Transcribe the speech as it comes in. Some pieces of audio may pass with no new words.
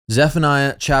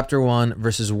Zephaniah chapter 1,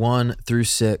 verses 1 through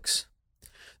 6.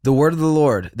 The word of the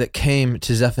Lord that came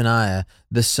to Zephaniah,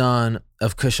 the son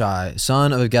of Cushai,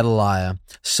 son of Gedaliah,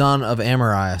 son of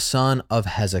Amariah, son of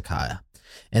Hezekiah,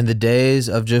 in the days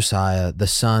of Josiah, the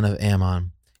son of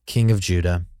Ammon, king of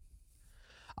Judah.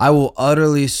 I will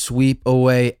utterly sweep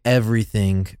away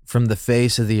everything from the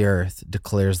face of the earth,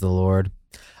 declares the Lord.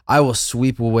 I will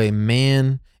sweep away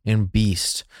man and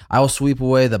beast. I will sweep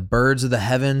away the birds of the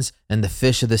heavens and the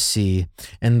fish of the sea,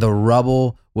 and the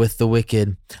rubble with the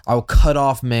wicked. I will cut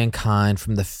off mankind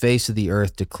from the face of the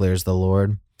earth, declares the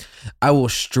Lord. I will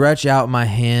stretch out my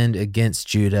hand against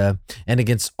Judah and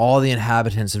against all the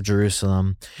inhabitants of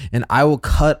Jerusalem, and I will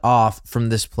cut off from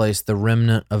this place the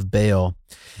remnant of Baal,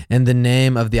 and the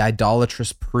name of the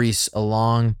idolatrous priests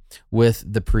along with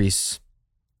the priests,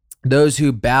 those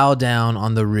who bow down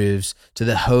on the roofs to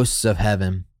the hosts of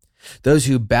heaven, those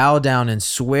who bow down and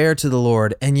swear to the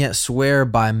Lord and yet swear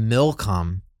by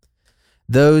Milcom,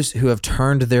 those who have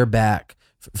turned their back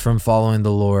from following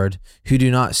the Lord, who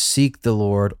do not seek the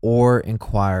Lord or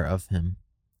inquire of him.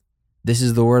 This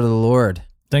is the word of the Lord.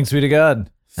 Thanks be to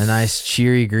God. A nice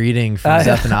cheery greeting from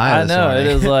Zephaniah. I know, it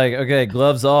is like, okay,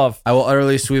 gloves off. I will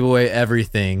utterly sweep away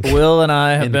everything. Will and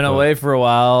I have been away for a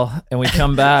while, and we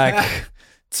come back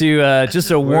to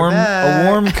just a warm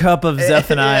cup of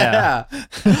Zephaniah.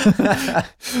 Yeah.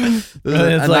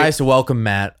 a nice welcome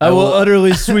mat. I will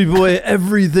utterly sweep away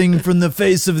everything from the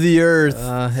face of the earth.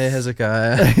 Hey,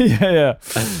 Hezekiah. yeah.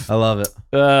 I love it.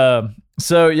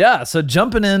 So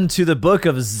jumping into the book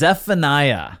of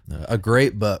Zephaniah. A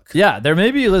great book. Yeah, there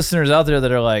may be listeners out there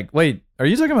that are like, wait, are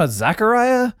you talking about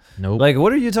Zechariah? Nope. Like,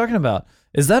 what are you talking about?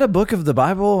 Is that a book of the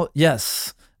Bible?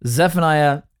 Yes.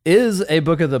 Zephaniah is a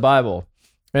book of the Bible.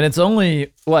 And it's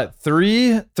only,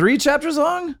 three chapters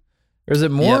long? Or is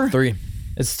it more? Yeah, 3.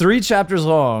 It's 3 chapters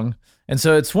long. And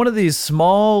so it's one of these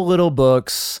small little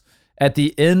books at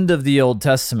the end of the Old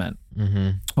Testament,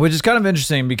 which is kind of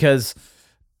interesting because,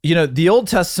 you know, the Old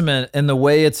Testament and the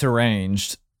way it's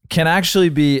arranged can actually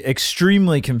be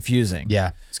extremely confusing.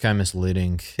 Yeah, it's kind of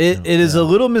misleading. It is a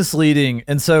little misleading.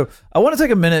 And so I want to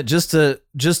take a minute just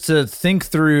to think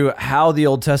through how the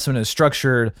Old Testament is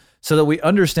structured so that we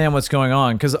understand what's going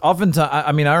on. Because oftentimes, I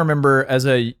remember as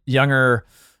a younger,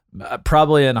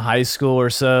 probably in high school or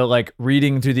so, like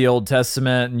reading through the Old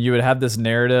Testament, and you would have this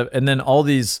narrative, and then all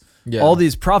these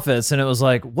prophets, and it was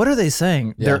like, what are they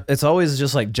saying? Yeah. It's always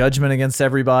just like judgment against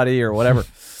everybody or whatever.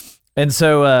 And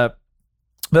so,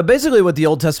 but basically what the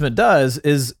Old Testament does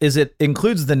is it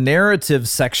includes the narrative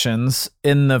sections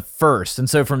in the first. And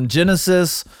so from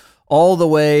Genesis all the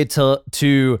way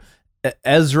to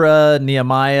Ezra,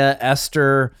 Nehemiah,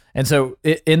 Esther. And so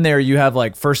in there you have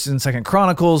like 1st and 2nd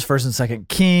Chronicles, 1st and 2nd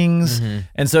Kings.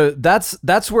 And so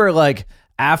that's where, like,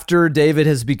 after David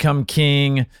has become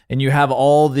king and you have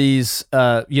all these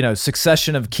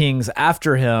succession of kings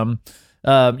after him,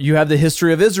 you have the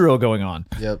history of Israel going on.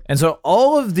 Yep. And so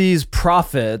all of these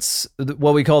prophets,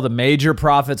 what we call the major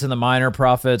prophets and the minor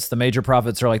prophets, the major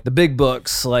prophets are like the big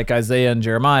books like Isaiah and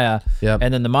Jeremiah. Yep.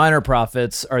 And then the minor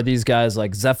prophets are these guys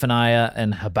like Zephaniah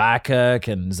and Habakkuk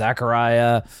and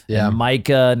Zechariah and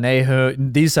Micah,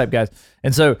 Nahum, these type guys.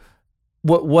 And so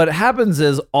what happens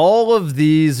is all of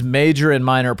these major and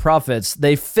minor prophets,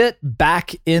 they fit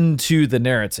back into the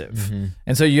narrative.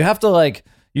 And so you have to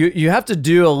you have to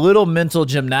do a little mental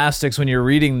gymnastics when you're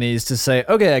reading these to say,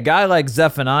 okay, a guy like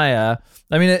Zephaniah,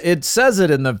 I mean, it says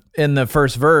it in the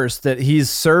first verse that he's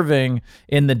serving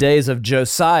in the days of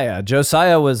Josiah.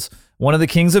 Josiah was one of the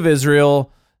kings of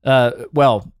Israel.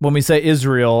 When we say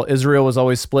Israel was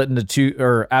always split into two,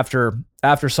 or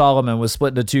after Solomon was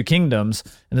split into 2 kingdoms,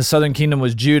 and the southern kingdom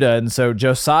was Judah. And so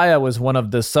Josiah was one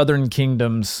of the southern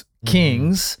kingdom's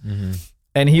kings,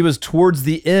 and he was towards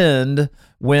the end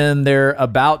when they're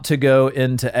about to go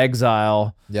into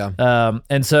exile. Yeah.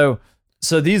 And so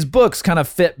these books kind of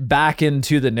fit back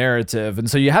into the narrative. And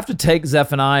so you have to take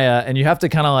Zephaniah and you have to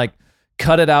kind of like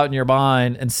cut it out in your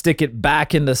mind and stick it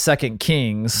back into 2nd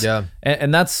Kings. Yeah.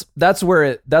 And that's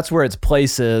where its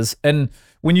place is. And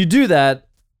when you do that,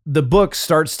 the book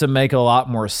starts to make a lot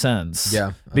more sense.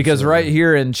 Yeah. Because right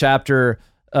here in chapter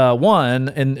 1,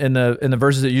 in the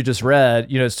verses that you just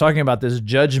read, you know, it's talking about this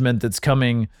judgment that's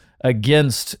coming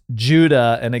against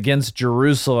Judah and against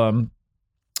Jerusalem,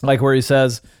 like where he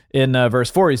says in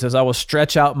verse 4, he says, I will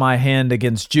stretch out my hand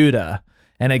against Judah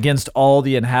and against all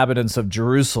the inhabitants of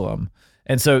Jerusalem.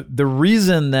 And so the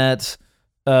reason that,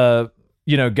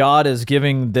 God is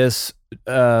giving this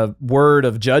word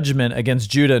of judgment against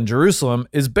Judah and Jerusalem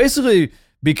is basically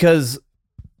because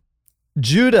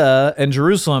Judah and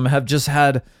Jerusalem have just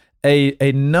had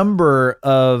a number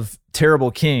of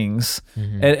terrible kings,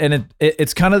 and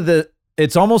it's kind of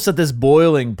it's almost at this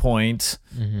boiling point.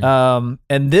 And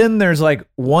then there's like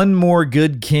one more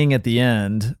good king at the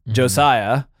end,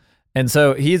 Josiah. And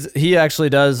so he actually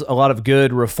does a lot of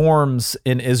good reforms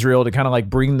in Israel to kind of like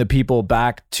bring the people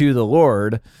back to the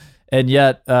Lord. And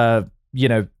yet,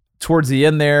 towards the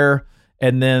end there,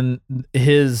 and then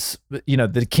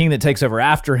the king that takes over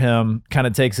after him kind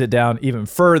of takes it down even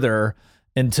further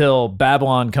until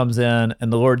Babylon comes in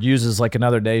and the Lord uses like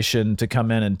another nation to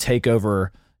come in and take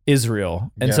over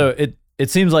Israel. And so it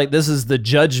seems like this is the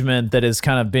judgment that is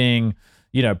kind of being,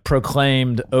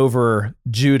 proclaimed over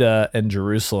Judah and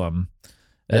Jerusalem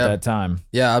at that time.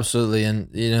 Yeah, absolutely.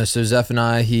 And, so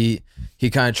Zephaniah, he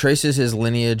kind of traces his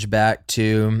lineage back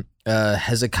to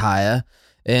Hezekiah,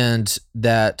 and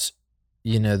that,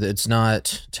 it's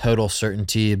not total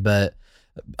certainty, but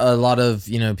a lot of,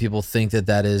 people think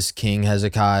that is King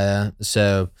Hezekiah.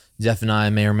 So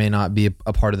Zephaniah may or may not be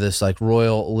a part of this like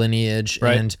royal lineage.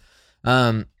 Right.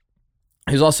 And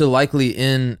he was also likely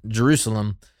in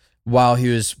Jerusalem while he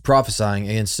was prophesying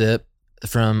against it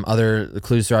from other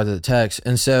clues throughout the text.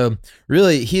 And so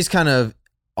really he's kind of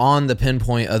on the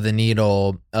pinpoint of the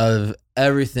needle of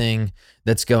everything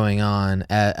that's going on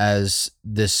as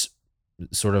this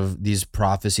sort of these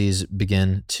prophecies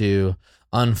begin to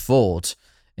unfold.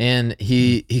 And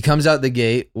he comes out the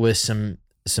gate with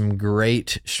some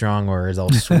great strong words. I'll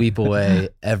sweep away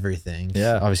everything.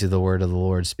 Yeah. Obviously the word of the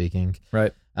Lord speaking.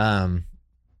 Right. And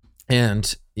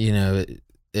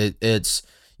it's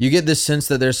you get this sense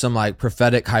that there's some like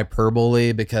prophetic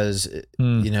hyperbole because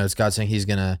it's God saying he's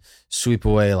gonna sweep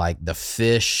away like the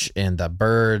fish and the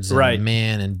birds and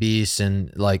man and beasts,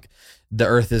 and like the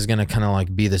earth is gonna kind of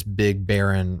like be this big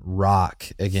barren rock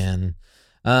again.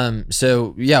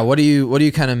 So yeah, what do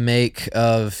you kind of make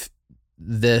of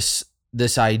this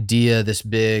idea, this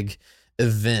big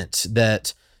event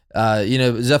that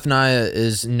Zephaniah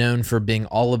is known for being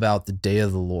all about the day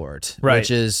of the Lord,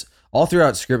 which is all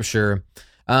throughout Scripture.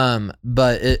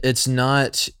 But it's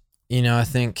not, I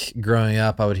think growing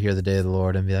up, I would hear the day of the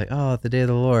Lord and be like, oh, the day of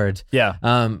the Lord. Yeah.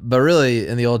 But really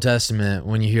in the Old Testament,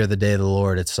 when you hear the day of the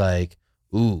Lord, it's like,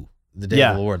 ooh, the day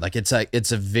of the Lord. Like it's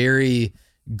a very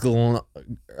gloomy,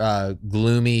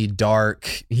 dark,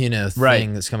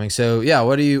 thing that's coming. So yeah,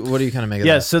 what do you kind of make of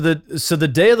that? So the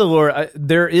day of the Lord,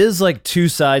 there is like two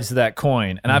sides to that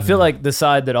coin, and I feel like the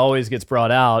side that always gets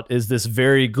brought out is this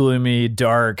very gloomy,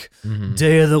 dark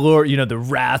day of the Lord. The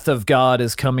wrath of God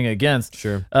is coming against.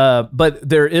 Sure. But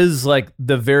there is like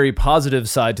the very positive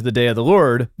side to the day of the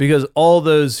Lord, because all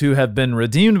those who have been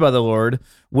redeemed by the Lord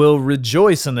will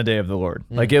rejoice in the day of the Lord.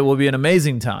 Like it will be an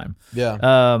amazing time.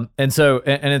 Yeah.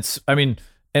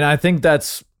 And I think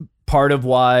that's part of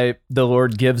why the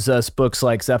Lord gives us books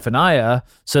like Zephaniah,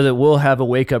 so that we'll have a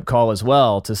wake-up call as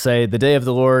well to say the day of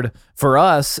the Lord for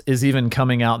us is even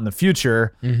coming out in the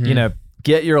future.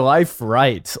 Get your life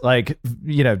right. Like,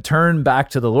 turn back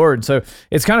to the Lord. So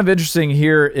it's kind of interesting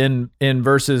here in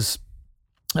verses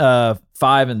 5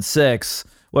 and 6.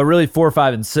 Well, really 4,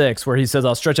 5, and 6, where he says,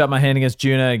 I'll stretch out my hand against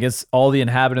Judah, against all the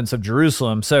inhabitants of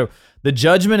Jerusalem. So the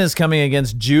judgment is coming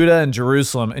against Judah and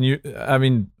Jerusalem.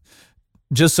 And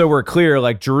just so we're clear,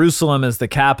 like Jerusalem is the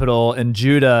capital and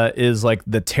Judah is like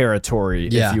the territory,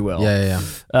 if you will. Yeah.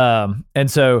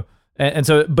 And so,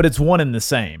 but it's one and the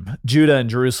same. Judah and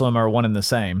Jerusalem are one and the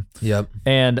same. Yep.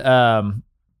 And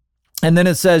then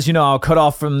it says, I'll cut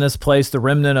off from this place the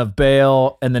remnant of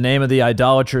Baal and the name of the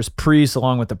idolatrous priests,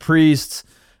 along with the priests,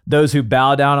 those who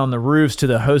bow down on the roofs to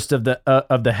the host of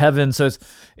the heavens. So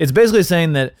it's basically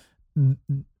saying that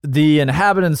the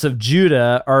inhabitants of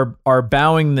Judah are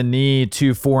bowing the knee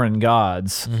to foreign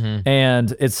gods.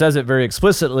 And it says it very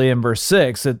explicitly in verse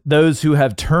 6 that those who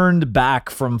have turned back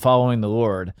from following the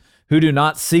Lord, who do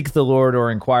not seek the Lord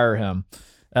or inquire him.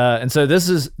 And so this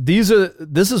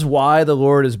is why the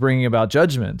Lord is bringing about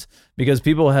judgment, because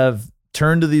people have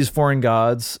turned to these foreign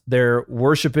gods. They're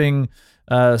worshiping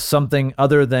something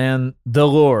other than the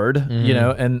Lord,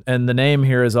 and the name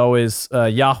here is always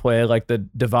Yahweh, like the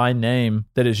divine name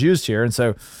that is used here. And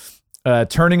so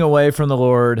turning away from the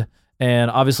Lord and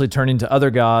obviously turning to other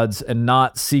gods and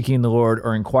not seeking the Lord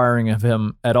or inquiring of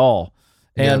him at all.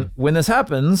 And when this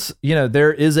happens,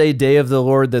 there is a day of the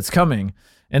Lord that's coming.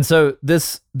 And so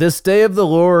this day of the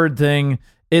Lord thing,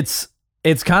 it's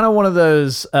kind of one of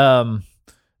those,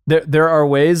 there are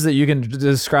ways that you can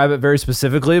describe it very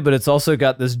specifically, but it's also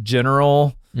got this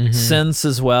general sense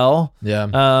as well.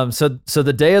 Yeah. So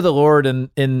the day of the Lord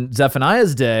in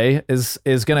Zephaniah's day is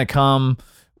going to come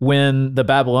when the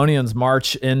Babylonians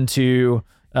march into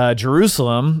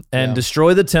Jerusalem and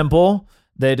destroy the temple.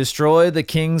 they destroy the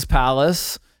king's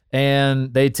palace,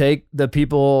 and they take the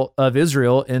people of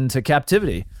Israel into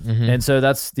captivity. And so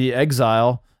that's the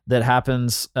exile that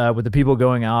happens with the people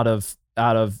going out of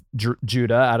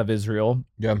Judah, out of Israel,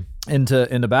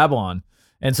 into Babylon.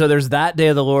 And so there's that day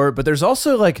of the Lord, but there's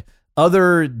also like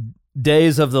other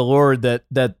days of the Lord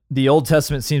that the Old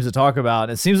Testament seems to talk about.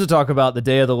 It seems to talk about the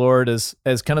day of the Lord as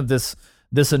kind of this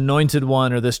anointed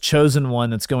one, or this chosen one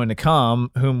that's going to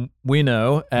come, whom we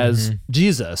know as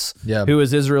Jesus, who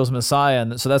is Israel's Messiah.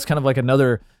 And so that's kind of like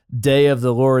another day of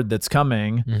the Lord that's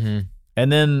coming.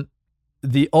 And then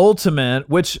the ultimate,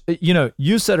 which,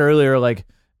 you said earlier, like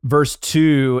verse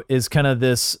 2 is kind of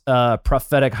this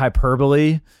prophetic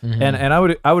hyperbole. And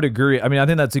I would agree. I mean, I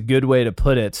think that's a good way to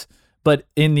put it. But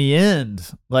in the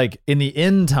end, like in the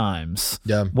end times,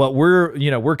 what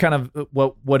we're kind of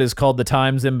what is called the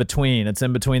times in between. It's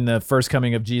in between the first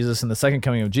coming of Jesus and the second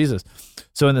coming of Jesus.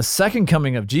 So in the second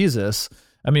coming of Jesus,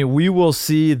 I mean, we will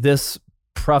see this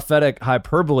prophetic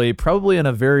hyperbole probably in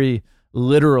a very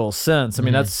literal sense. I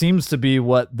mean, that seems to be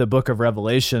what the book of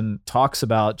Revelation talks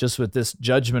about, just with this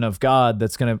judgment of God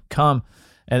that's going to come,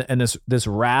 and this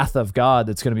wrath of God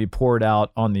that's going to be poured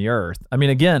out on the earth. I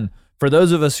mean, again, for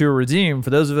those of us who are redeemed, for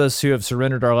those of us who have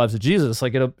surrendered our lives to Jesus,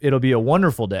 like it'll be a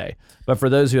wonderful day. But for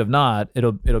those who have not,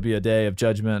 it'll be a day of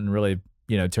judgment and really,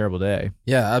 terrible day.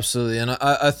 Yeah, absolutely. And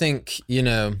I think,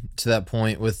 to that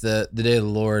point with the day of the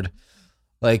Lord,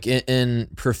 like in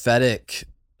prophetic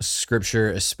scripture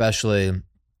especially,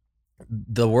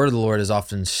 the word of the Lord is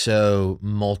often so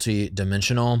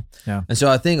multi-dimensional. Yeah. And so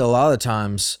I think a lot of the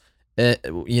times,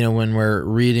 when we're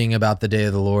reading about the day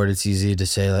of the Lord, it's easy to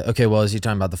say like, okay, well, is he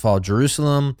talking about the fall of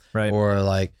Jerusalem, right? Or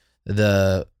like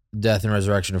the death and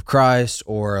resurrection of Christ,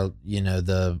 or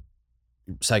the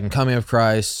second coming of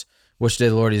Christ? Which day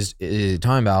of the Lord is he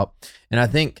talking about? And I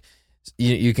think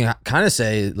you can kind of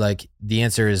say like the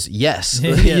answer is yes.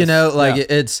 Yes.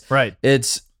 It's right.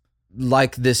 It's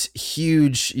like this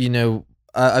huge.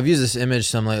 I've used this image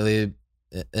some lately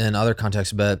in other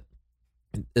contexts, but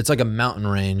it's like a mountain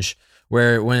range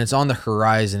where when it's on the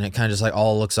horizon, it kind of just like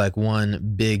all looks like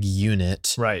one big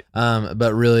unit. Right.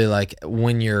 But really, like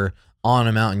when you're on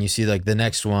a mountain, you see like the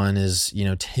next one is,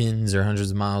 tens or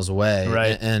hundreds of miles away.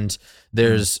 Right. And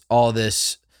there's all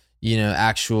this,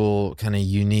 actual kind of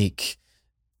unique,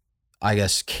 I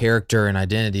guess, character and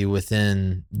identity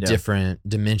within different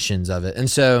dimensions of it.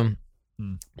 And so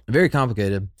very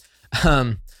complicated.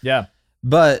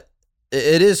 But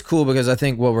it is cool because I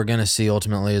think what we're going to see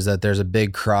ultimately is that there's a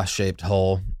big cross-shaped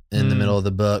hole in the middle of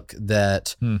the book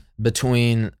that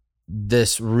between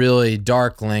this really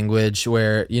dark language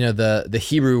where, the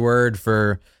Hebrew word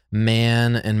for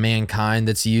man and mankind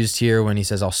that's used here when he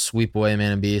says, I'll sweep away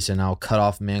man and beast and I'll cut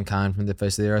off mankind from the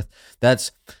face of the earth.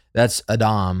 That's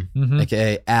Adam,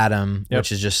 aka Adam,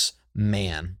 which is just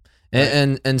man.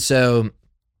 Right. And so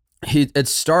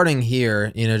it's starting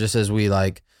here, just as we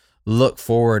like look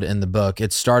forward in the book,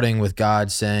 it's starting with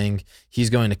God saying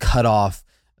he's going to cut off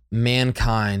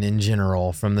mankind in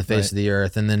general from the face of the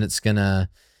earth. And then it's going to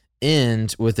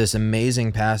end with this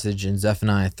amazing passage in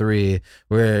Zephaniah 3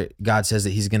 where God says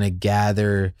that he's going to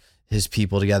gather his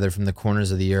people together from the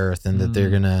corners of the earth and that they're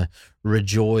going to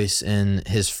rejoice in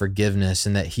his forgiveness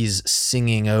and that he's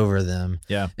singing over them.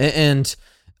 Yeah. And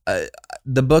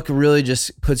the book really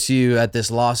just puts you at this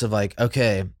loss of like,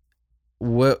 okay,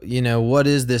 what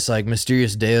is this like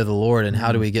mysterious day of the Lord and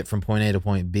how do we get from point A to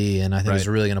point B? And I think it's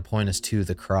really going to point us to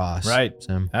the cross. Right.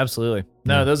 So, absolutely.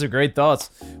 No, those are great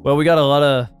thoughts. Well, we got a lot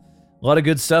of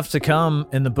good stuff to come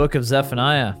in the book of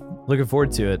Zephaniah. Looking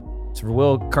forward to it. So for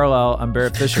Will Carlisle, I'm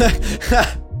Barrett Fisher.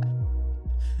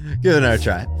 Give it another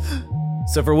try.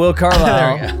 So for Will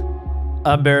Carlisle,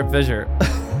 I'm Barrett Fisher.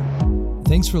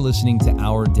 Thanks for listening to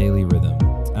Our Daily Rhythm.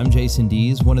 I'm Jason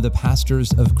Dees, one of the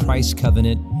pastors of Christ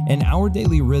Covenant, and Our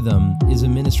Daily Rhythm is a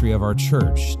ministry of our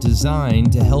church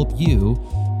designed to help you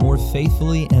more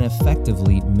faithfully and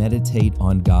effectively meditate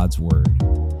on God's Word.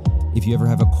 If you ever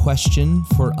have a question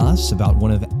for us about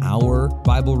one of our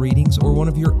Bible readings or one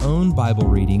of your own Bible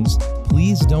readings,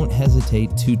 please don't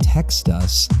hesitate to text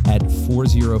us at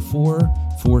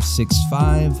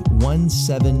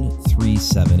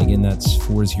 404-465-1737. Again, that's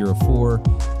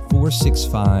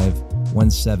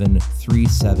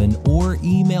 404-465-1737. Or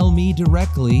email me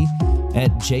directly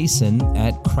at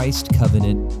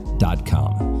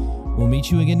jason@christcovenant.com. We'll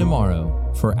meet you again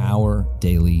tomorrow for Our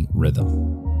Daily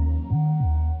Rhythm.